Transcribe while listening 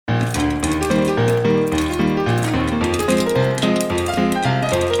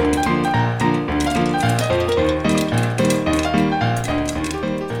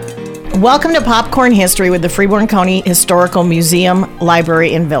Welcome to Popcorn History with the Freeborn County Historical Museum,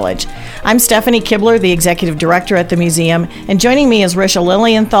 Library, and Village. I'm Stephanie Kibler, the Executive Director at the museum, and joining me is Risha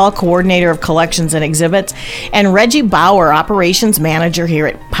Lilienthal, Coordinator of Collections and Exhibits, and Reggie Bauer, Operations Manager here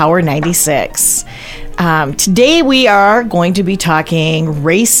at Power 96. Today we are going to be talking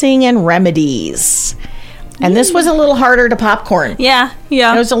racing and remedies. And this was a little harder to popcorn. Yeah.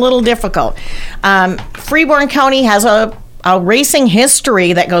 It was a little difficult. Freeborn County has a racing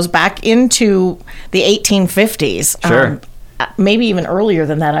history that goes back into the 1850s. Sure. Maybe even earlier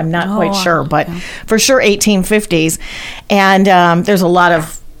than that. I'm not quite sure, but for sure 1850s. And there's a lot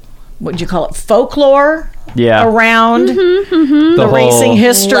of, what do you call it, folklore around the whole racing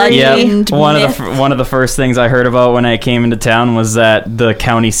history. Yeah, one of the first things I heard about when I came into town was that the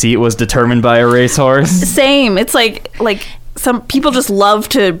county seat was determined by a racehorse. Same. It's like some people just love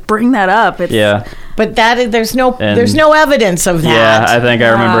to bring that up. But there's no evidence of that. Yeah, I think I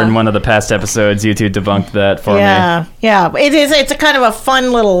remember in one of the past episodes you two debunked that for me. Yeah. It's a kind of a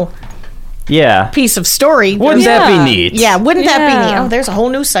fun little piece of story. Wouldn't that be neat? Yeah, wouldn't that be neat? Oh, there's a whole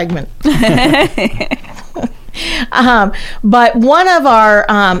new segment. But one of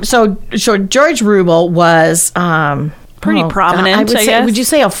our so George Ruble was pretty prominent, I guess. Would you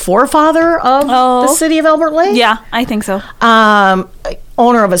say a forefather of the city of Albert Lake? Yeah, I think so.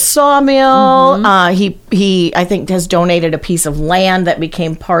 Owner of a sawmill. He I think has donated a piece of land that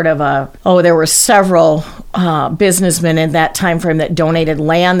became part of there were several businessmen in that time frame that donated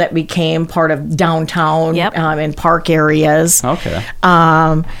land that became part of downtown and park areas. Okay.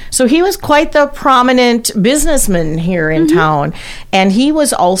 So he was quite the prominent businessman here in town. And he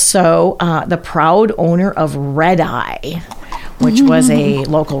was also the proud owner of Red Eye, which was a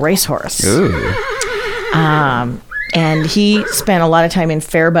local racehorse. Ooh. And he spent a lot of time in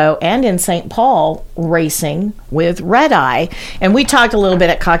Faribault and in St. Paul racing with Red Eye. And we talked a little bit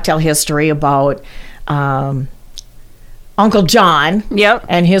at Cocktail History about Uncle John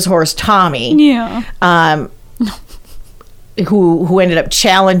and his horse Tommy. Yeah. Who ended up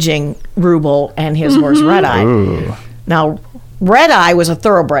challenging Ruble and his horse Red Eye. Ooh. Now, Red Eye was a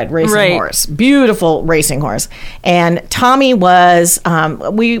thoroughbred racing horse. Beautiful racing horse. And Tommy was,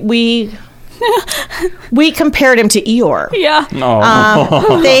 we compared him to Eeyore. Yeah.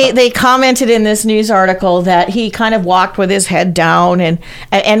 They commented in this news article that he kind of walked with his head down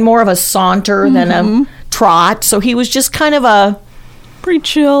and more of a saunter than a trot. So he was just kind of a pretty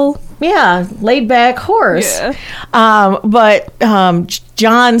chill. Yeah, laid back horse. Yeah. But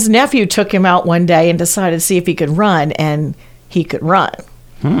John's nephew took him out one day and decided to see if he could run, and he could run.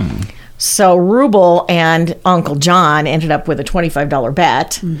 So Ruble and Uncle John ended up with a $25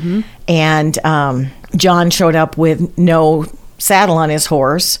 bet, and John showed up with no saddle on his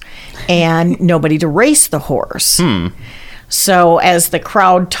horse and nobody to race the horse. So as the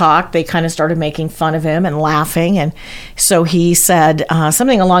crowd talked, they kind of started making fun of him and laughing, and so he said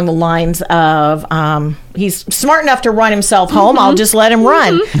something along the lines of, he's smart enough to run himself home, I'll just let him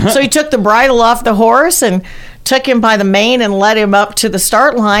run. So he took the bridle off the horse and took him by the mane and led him up to the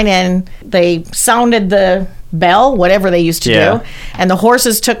start line, and they sounded the bell, whatever they used to do, and the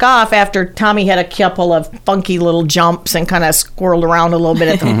horses took off after Tommy had a couple of funky little jumps and kind of squirreled around a little bit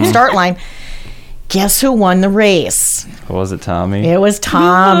at the start line. Guess who won the race? Was it Tommy? It was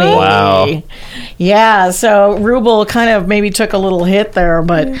Tommy. Wow. Yeah, so Ruble kind of maybe took a little hit there,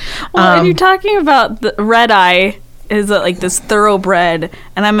 but and you're talking about the Red Eye is like this thoroughbred,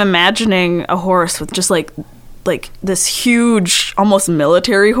 and I'm imagining a horse with just like this huge, almost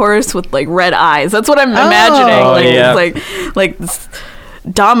military horse with like red eyes. That's what I'm imagining. It's like this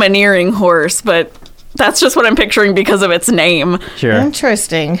domineering horse, but that's just what I'm picturing because of its name. Sure.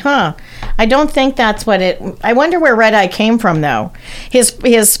 Interesting, huh? I don't think that's what it... I wonder where Red Eye came from, though.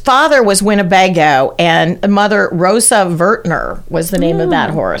 His father was Winnebago, and mother Rosa Vertner was the name of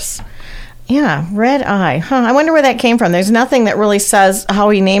that horse. Yeah, Red Eye. Huh, I wonder where that came from. There's nothing that really says how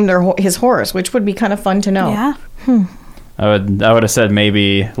he named his horse, which would be kind of fun to know. Yeah. I would have said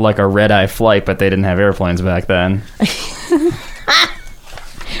maybe like a red-eye flight, but they didn't have airplanes back then.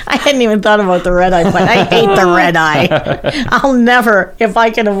 I hadn't even thought about the red eye flight. I hate the red eye. I'll never, if I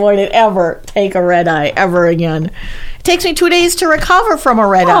can avoid it, ever take a red eye ever again. It takes me 2 days to recover from a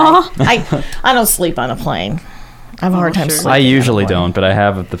red eye. I don't sleep on a plane. I have a hard time sleeping. I usually don't, but I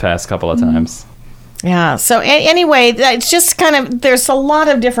have the past couple of times. Yeah. So anyway, it's just kind of, there's a lot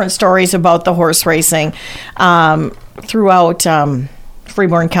of different stories about the horse racing throughout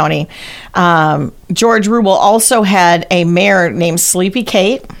Freeborn County. George Ruble also had a mare named Sleepy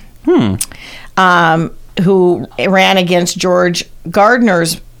Kate, who ran against George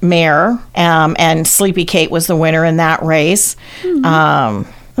Gardner's mare, and Sleepy Kate was the winner in that race.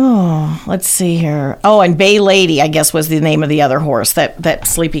 Oh, let's see here. Oh, and Bay Lady, I guess, was the name of the other horse that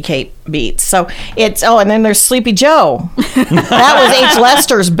Sleepy Kate beats. So it's, and then there's Sleepy Joe. That was H.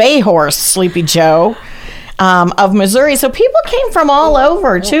 Lester's bay horse, Sleepy Joe, of Missouri. So people came from all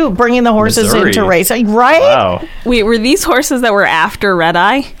over, too, bringing the horses into racing. Right? Wow. Wait, were these horses that were after Red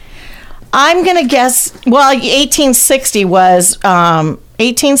Eye? I'm going to guess, 1860 was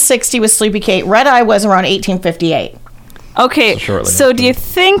Sleepy Kate. Red Eye was around 1858. Okay, so do you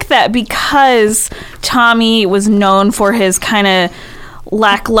think that because Tommy was known for his kind of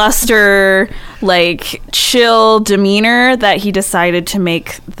lackluster, like, chill demeanor, that he decided to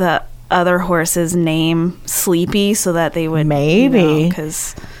make the other horse's name Sleepy so that they would... Maybe.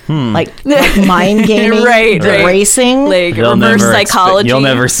 Because... Like mind gaming, right. racing, like reverse psychology. You'll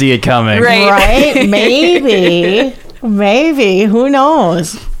never see it coming, right? Maybe. Who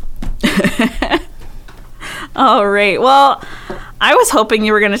knows? All right. Well, I was hoping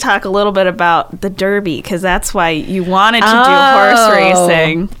you were going to talk a little bit about the Derby, because that's why you wanted to do horse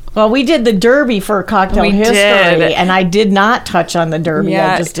racing. Well, we did the Derby for Cocktail History, and I did not touch on the Derby.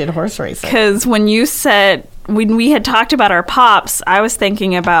 I just did horse racing. Because when we had talked about our pops, I was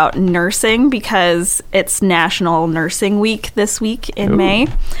thinking about nursing, because it's National Nursing Week this week in May.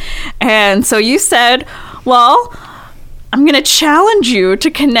 And so you said, well, I'm going to challenge you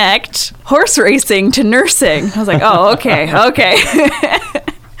to connect horse racing to nursing. I was like, oh, okay.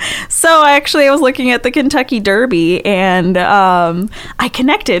 So I was looking at the Kentucky Derby, and I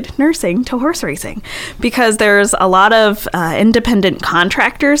connected nursing to horse racing, because there's a lot of independent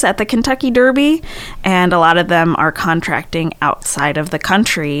contractors at the Kentucky Derby, and a lot of them are contracting outside of the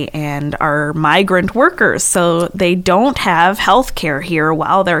country and are migrant workers. So they don't have health care here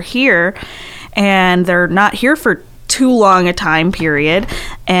while they're here, and they're not here for too long a time period,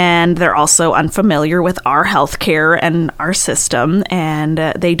 and they're also unfamiliar with our healthcare and our system, and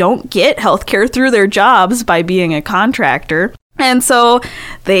they don't get healthcare through their jobs by being a contractor. And so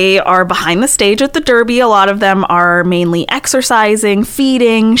they are behind the stage at the Derby. A lot of them are mainly exercising,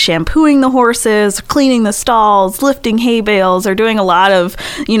 feeding, shampooing the horses, cleaning the stalls, lifting hay bales. They're doing a lot of,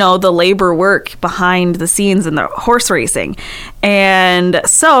 the labor work behind the scenes in the horse racing. And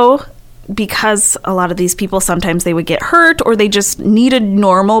so, because a lot of these people, sometimes they would get hurt, or they just needed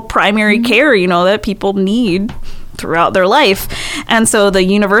normal primary care, that people need throughout their life. And so the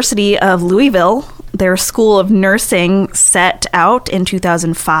University of Louisville, their School of Nursing, set out in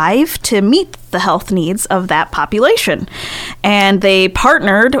 2005 to meet the health needs of that population. And they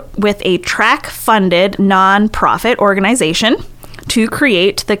partnered with a track-funded nonprofit organization to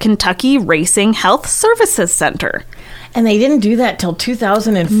create the Kentucky Racing Health Services Center. And they didn't do that till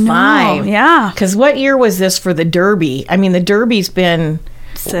 2005. No, yeah. Because what year was this for the Derby? I mean, the Derby's been...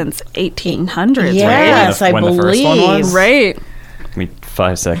 Since 1800s, yes, right? I believe. The first one was? Right. Give me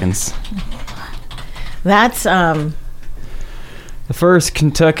 5 seconds. That's... The first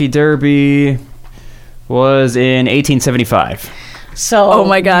Kentucky Derby was in 1875. So, oh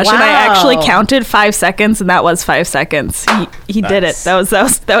my gosh! Wow. And I actually counted 5 seconds, and that was 5 seconds. He did it. That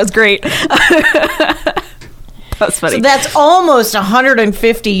was great. That's funny. So that's almost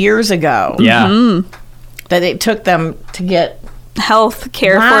 150 years ago. Yeah. That it took them to get health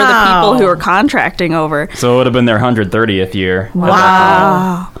care for the people who are contracting over. So it would have been their 130th year.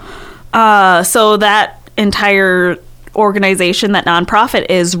 Wow. So that entire organization, that nonprofit,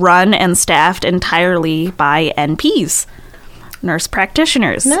 is run and staffed entirely by NPs. Nurse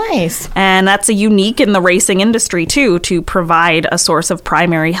practitioners. Nice. And that's a unique in the racing industry, too, to provide a source of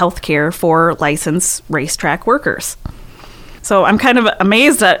primary health care for licensed racetrack workers. So I'm kind of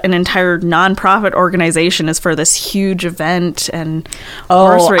amazed that an entire nonprofit organization is for this huge event and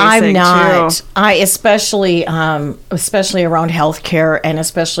horse racing, I'm not. too. I especially around healthcare, and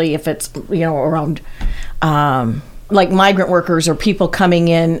especially if it's, around like migrant workers or people coming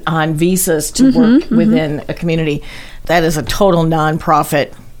in on visas to work within a community. That is a total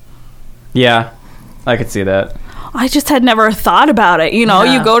nonprofit. Yeah, I could see that. I just had never thought about it. You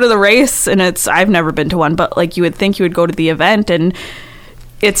go to the race, and I've never been to one, but like you would think you would go to the event, and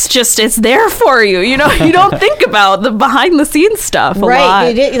it's there for you. You don't think about the behind the scenes stuff a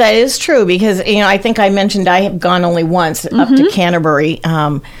lot. That is true, because I think I mentioned I have gone only once up to Canterbury,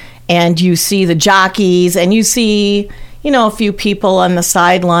 and you see the jockeys, and you see a few people on the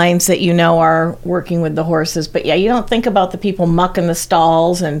sidelines that are working with the horses. But yeah, you don't think about the people mucking the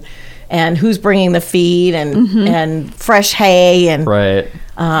stalls and who's bringing the feed and fresh hay and right.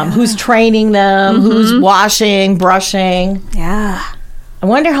 Who's training them, who's washing, brushing. Yeah. I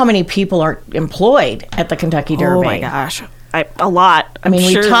wonder how many people are employed at the Kentucky Derby. Oh my gosh. a lot.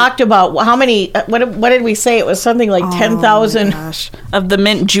 We talked about how many, what did we say? It was something like 10,000. Of the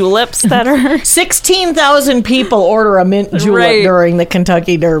mint juleps that are... 16,000 people order a mint julep during the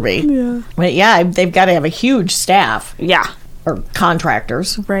Kentucky Derby. Yeah. But yeah, they've got to have a huge staff. Yeah. Or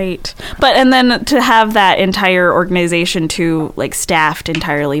contractors. Right. But, and then to have that entire organization too, like, staffed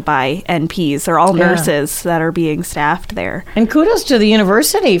entirely by NPs. They're all nurses that are being staffed there. And kudos to the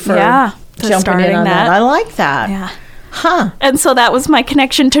university for jumping in on that. I like that. Yeah. Huh. And so that was my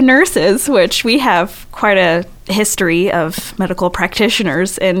connection to nurses, which we have quite a history of medical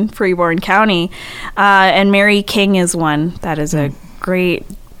practitioners in Freeborn County. And Mary King is one that is a great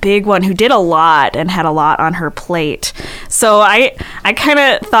big one who did a lot and had a lot on her plate. So I kind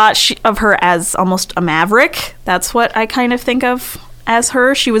of thought of her as almost a maverick. That's what I kind of think of as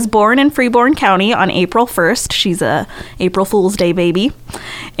her. She was born in Freeborn County on April 1st. She's a April Fool's Day baby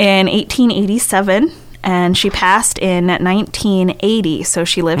in 1887. And she passed in 1980, so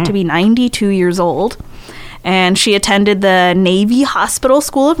she lived to be 92 years old. And she attended the Navy Hospital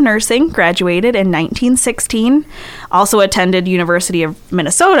School of Nursing, graduated in 1916. Also attended University of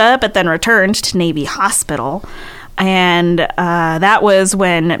Minnesota, but then returned to Navy Hospital. And that was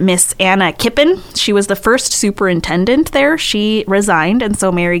when Miss Anna Kippen, she was the first superintendent there. She resigned, and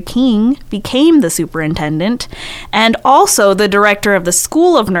so Mary King became the superintendent and also the director of the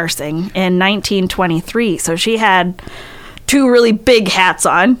School of Nursing in 1923. So she had two really big hats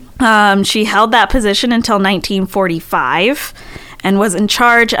on. She held that position until 1945 and was in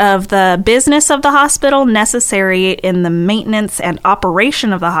charge of the business of the hospital, necessary in the maintenance and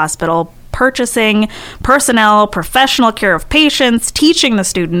operation of the hospital, purchasing, personnel, professional care of patients, teaching the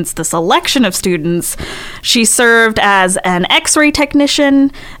students, the selection of students. She served as an x-ray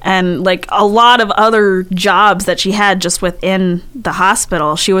technician and like a lot of other jobs that she had just within the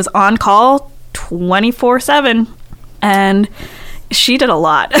hospital. She was on call 24/7 and she did a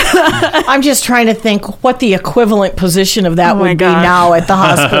lot. I'm just trying to think what the equivalent position of that would be now at the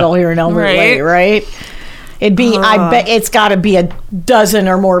hospital here in Elbert Lake, right? It'd be, I bet it's got to be a dozen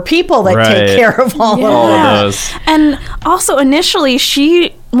or more people that take care of all of those. And also, initially,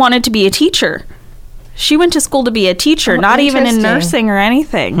 she wanted to be a teacher. She went to school to be a teacher, not even in nursing or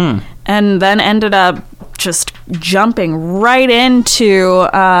anything. And then ended up just jumping right into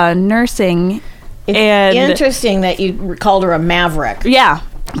nursing. It's interesting that you called her a maverick. Yeah,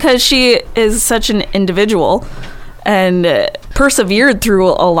 because she is such an individual and persevered through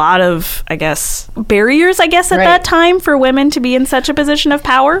a lot of, I guess, barriers, at that time for women to be in such a position of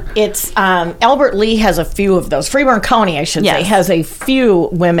power. It's Albert Lee has a few of those. Freeborn County, I should say, has a few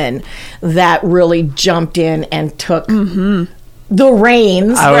women that really jumped in and took the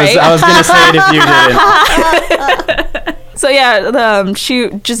reins. I was going to say it if you didn't. So yeah, she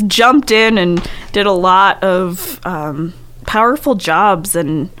just jumped in and did a lot of powerful jobs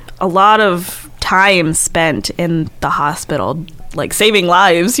and a lot of time spent in the hospital, like saving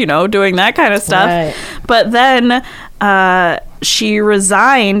lives, doing that kind of stuff. Right. But then she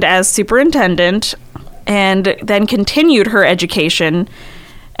resigned as superintendent and then continued her education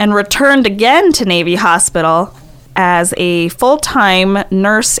and returned again to Navy Hospital as a full-time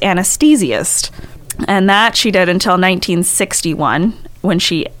nurse anesthesiast. And that she did until 1961 when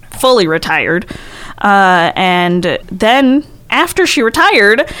she fully retired. And then after she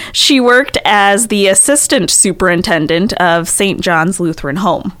retired, she worked as the assistant superintendent of St. John's Lutheran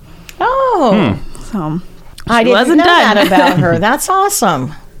Home. Oh. So I didn't know that about her. That's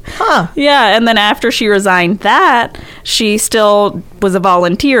awesome. Huh. Yeah, and then after she resigned that, she still was a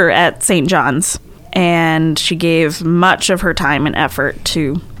volunteer at St. John's. And she gave much of her time and effort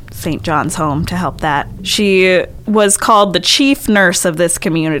to St. John's Home to help that. She was called the chief nurse of this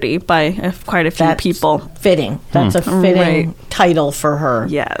community by quite a few people. Fitting. That's a fitting title for her.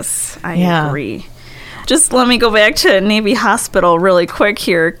 Yes, I agree. Just let me go back to Navy Hospital really quick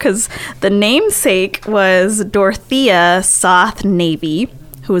here, because the namesake was Dorothea Soth Navy,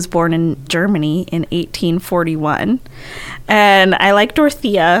 who was born in Germany in 1841. And I like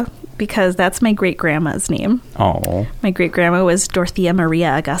Dorothea because that's my great-grandma's name. Oh. My great-grandma was Dorothea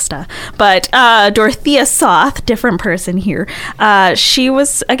Maria Augusta. But Dorothea Soth, different person here, she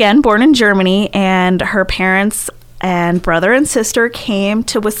was, again, born in Germany, and her parents and brother and sister came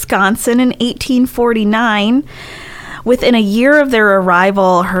to Wisconsin in 1849. Within a year of their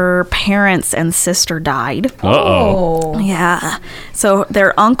arrival, her parents and sister died. Uh-oh. Yeah. So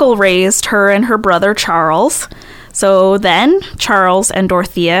their uncle raised her and her brother Charles. So then Charles and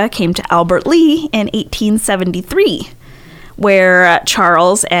Dorothea came to Albert Lee in 1873, where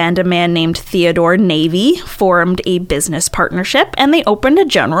Charles and a man named Theodore Navy formed a business partnership, and they opened a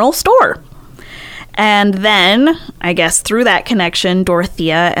general store. And then, I guess through that connection,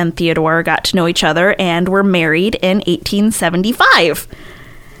 Dorothea and Theodore got to know each other and were married in 1875.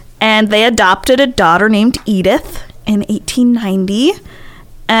 And they adopted a daughter named Edith in 1890.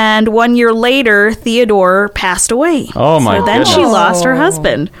 And 1 year later, Theodore passed away. Oh, my So then goodness. she lost her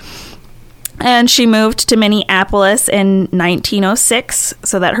husband. And she moved to Minneapolis in 1906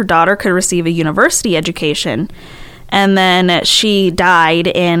 so that her daughter could receive a university education. And then she died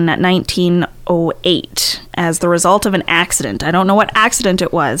in 1908 as the result of an accident. I don't know what accident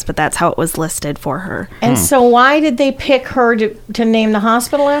it was, but that's how it was listed for her. And so why did they pick her to name the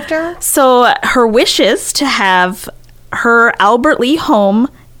hospital after her? So her wishes to have her Albert Lee home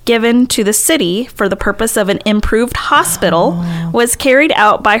given to the city for the purpose of an improved hospital was carried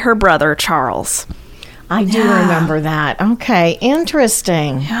out by her brother, Charles. I do remember that. Okay,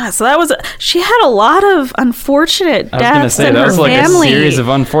 interesting. Yeah, so that was she had a lot of unfortunate I was going to deaths say, in that her was like family. a series of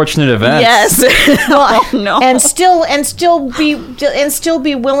unfortunate events. Yes. Oh, no. And still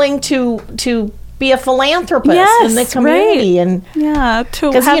be willing to be a philanthropist in the Yes, community, right. and Yeah, to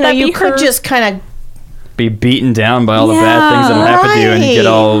because have that you be could her- just kind of Be beaten down by all the bad things that have happened to you and get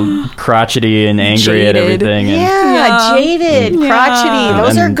all crotchety and angry at Jaded. everything. And, jaded, crotchety.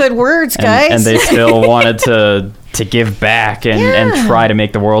 Those are good words, guys. and they still wanted to give back and try to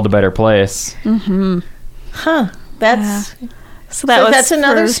make the world a better place. That's So that's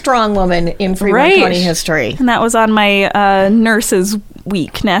another for- strong woman in Freeborn Right. County history. And that was on my Nurses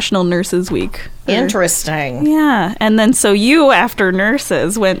Week, National Nurses Week. Interesting. Yeah. And then so you, after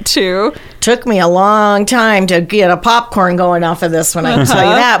nurses, went to... Took me a long time to get a popcorn going off of this one, I can tell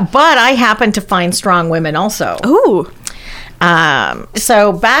you that. But I happened to find strong women also. Ooh.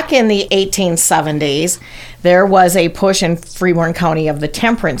 So back in the 1870s, there was a push in Freeborn County of the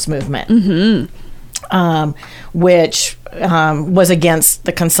Temperance Movement, which was against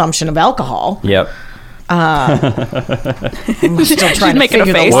the consumption of alcohol. Yep. I'm still trying to making a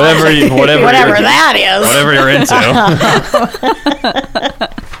figure face. the whatever that is. Whatever you're into.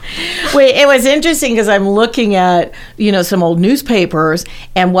 Wait, it was interesting because I'm looking at, some old newspapers,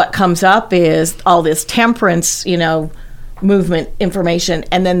 and what comes up is all this temperance, movement information,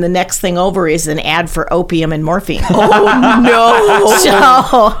 and then the next thing over is an ad for opium and morphine. Oh, no. So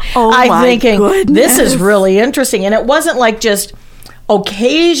I'm my thinking, this is goodness. really interesting. And it wasn't like just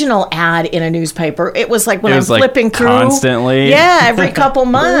occasional ad in a newspaper. It was like when It I'm was, like, flipping through. constantly. Yeah, every couple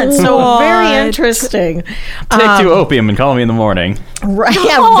months. So very What? interesting. Take 2 opium and call me in the morning. Right.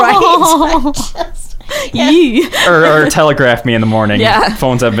 Yeah, right. Yee. Or telegraph me in the morning. Yeah.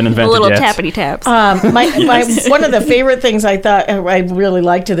 Phones have been The invented little yet. tappity taps. My one of the favorite things I thought I really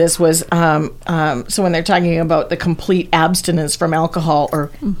liked to this was so when they're talking about the complete abstinence from alcohol or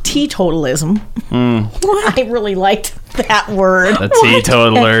teetotalism, I really liked that word. The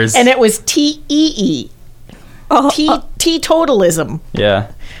teetotalers. And it was TEE. Teetotalism.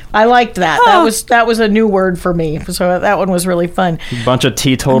 Yeah. I liked that. That was a new word for me. So that one was really fun. Bunch of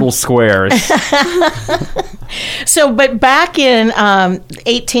teetotal squares. So, but back in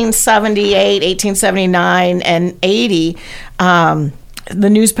 1878, 1879, and 80, the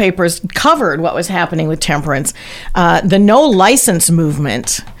newspapers covered what was happening with temperance. The no license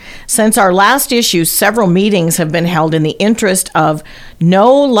movement. Since our last issue, several meetings have been held in the interest of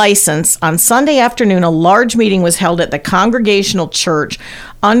no license. On Sunday afternoon, a large meeting was held at the Congregational Church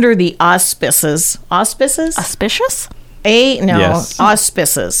under the auspices. Auspices? Auspicious? Yes.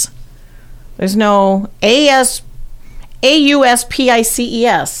 Auspices. There's no AUSPICES.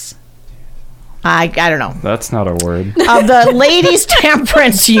 I don't know. That's not a word. Of the Ladies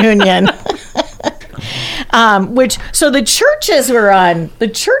Temperance Union. So the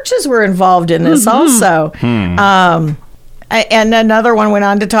churches were involved in this also. And another one went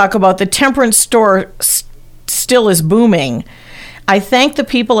on to talk about the temperance store still is booming. I thank the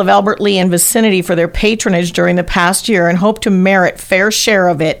people of Albert Lee and vicinity for their patronage during the past year and hope to merit fair share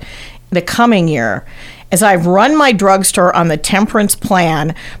of it the coming year. As I've run my drugstore on the temperance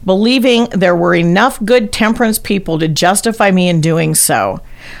plan, believing there were enough good temperance people to justify me in doing so.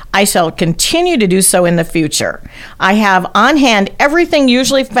 I shall continue to do so in the future. I have on hand everything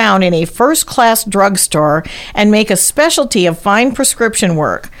usually found in a first-class drugstore and make a specialty of fine prescription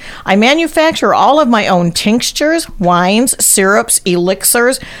work. I manufacture all of my own tinctures, wines, syrups,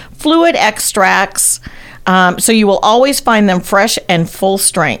 elixirs, fluid extracts, so you will always find them fresh and full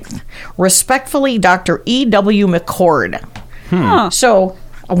strength. Respectfully, Dr. E.W. McCord. So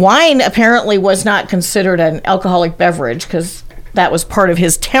wine apparently was not considered an alcoholic beverage because that was part of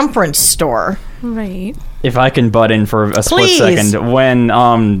his temperance store. Right. If I can butt in for a split second, when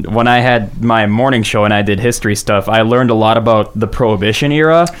I had my morning show and I did history stuff, I learned a lot about the Prohibition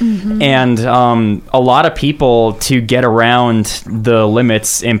era, and a lot of people, to get around the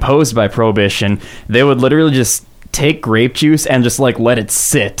limits imposed by Prohibition, they would literally just take grape juice and just like let it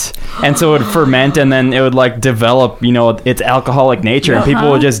sit, and so it would ferment, and then it would like develop, you know, its alcoholic nature, and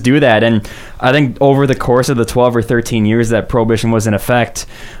people would just do that. And I think over the course of the 12 or 13 years that Prohibition was in effect,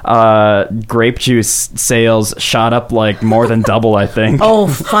 grape juice sales shot up like more than double, I think. Oh,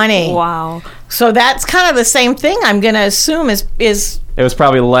 funny. Wow. So that's kind of the same thing, I'm going to assume, is it was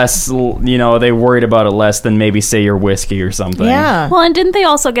probably less, you know, they worried about it less than maybe, say, your whiskey or something. Yeah. Well, and didn't they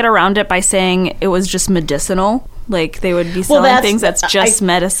also get around it by saying it was just medicinal? Like they would be selling things that's just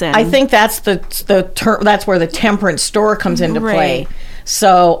medicine. I think that's the term. That's where the temperance store comes into play.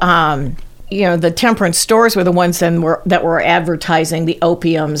 So, you know, the temperance stores were the ones that were advertising the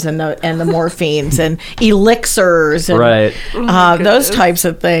opiums and the morphines and elixirs and those types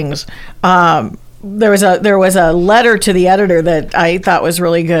of things. There was a letter to the editor that I thought was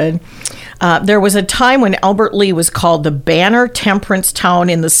really good. There was a time when Albert Lea was called the banner temperance town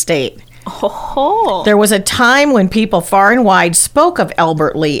in the state. Oh. There was a time when people far and wide spoke of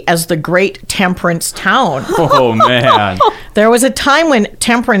Albert Lea as the great temperance town. Oh, man. There was a time when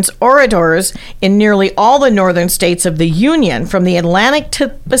temperance orators in nearly all the northern states of the Union, from the Atlantic to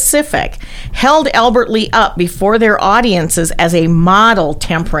the Pacific, held Albert Lea up before their audiences as a model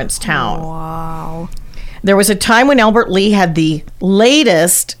temperance town. Wow. There was a time when Albert Lea had the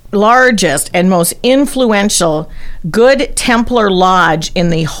latest, largest, and most influential Good Templar Lodge in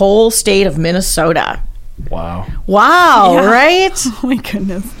the whole state of Minnesota. Wow. Wow, Yeah. Right? Oh my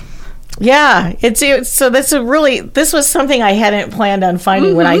goodness. Yeah, so this was something I hadn't planned on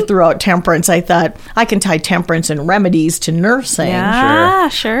finding when I threw out temperance. I thought I can tie temperance and remedies to nursing. Yeah,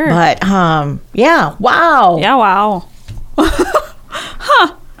 sure. But yeah, wow. Yeah, wow.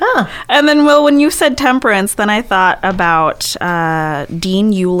 Huh. And then, Will, when you said temperance, then I thought about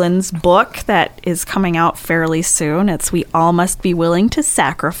Dean Ulland's book that is coming out fairly soon. It's We All Must Be Willing to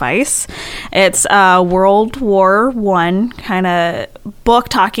Sacrifice. It's a World War I kind of book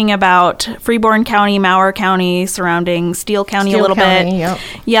talking about Freeborn County, Mower County, surrounding Steele County a little bit.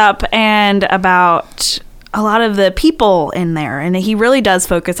 Yep, and about a lot of the people in there, and he really does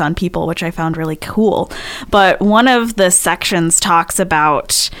focus on people, which I found really cool. But one of the sections talks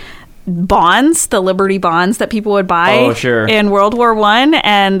about bonds, the Liberty bonds that people would buy in World War I,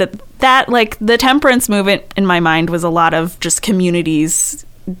 and that, like, the temperance movement in my mind was a lot of just communities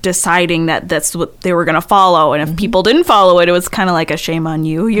deciding that that's what they were going to follow, and if people didn't follow it, it was kind of like a shame on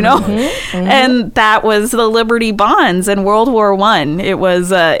you, you know. And that was the Liberty bonds in World War I. It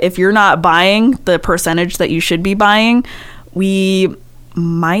was if you're not buying the percentage that you should be buying, we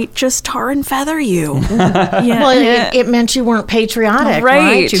might just tar and feather you. Well, it meant you weren't patriotic,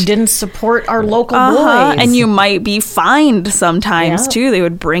 right? You didn't support our local boys. And you might be fined sometimes, too. They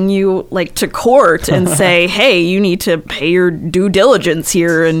would bring you, like, to court and say, hey, you need to pay your due diligence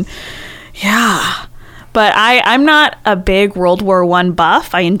here. And, yeah. But I'm not a big World War I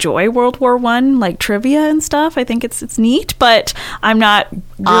buff. I enjoy World War I, like trivia and stuff. I think it's neat, but I'm not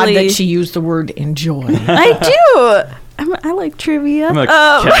really... Odd that she used the word enjoy. I do. I like trivia. I'm a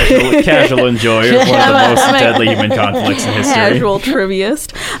casual enjoyer of one of the most deadly human conflicts in history. Casual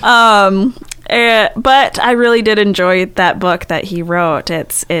triviast. But I really did enjoy that book that he wrote.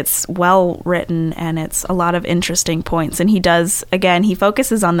 It's well written, and it's a lot of interesting points. And he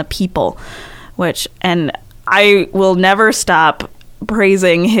focuses on the people, and I will never stop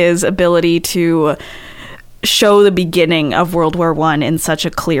praising his ability to show the beginning of World War I in such a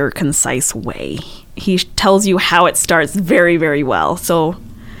clear, concise way. He tells you how it starts very, very well. So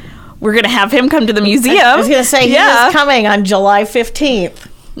we're going to have him come to the museum. I was going to say, he is coming on July 15th.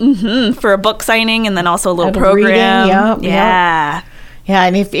 For a book signing, and then also a little program. Reading, Yeah,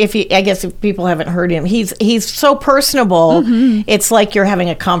 and I guess if people haven't heard him, he's so personable. It's like you're having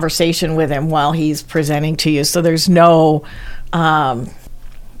a conversation with him while he's presenting to you. So there's no...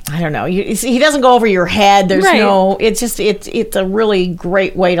 I don't know. He doesn't go over your head. There's no... It's just... It's a really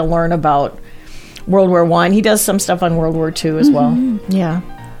great way to learn about World War I. He does some stuff on World War II as well. Yeah.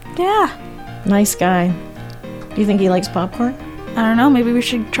 Nice guy. Do you think he likes popcorn? I don't know. Maybe we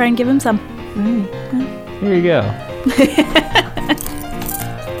should try and give him some. Here you go.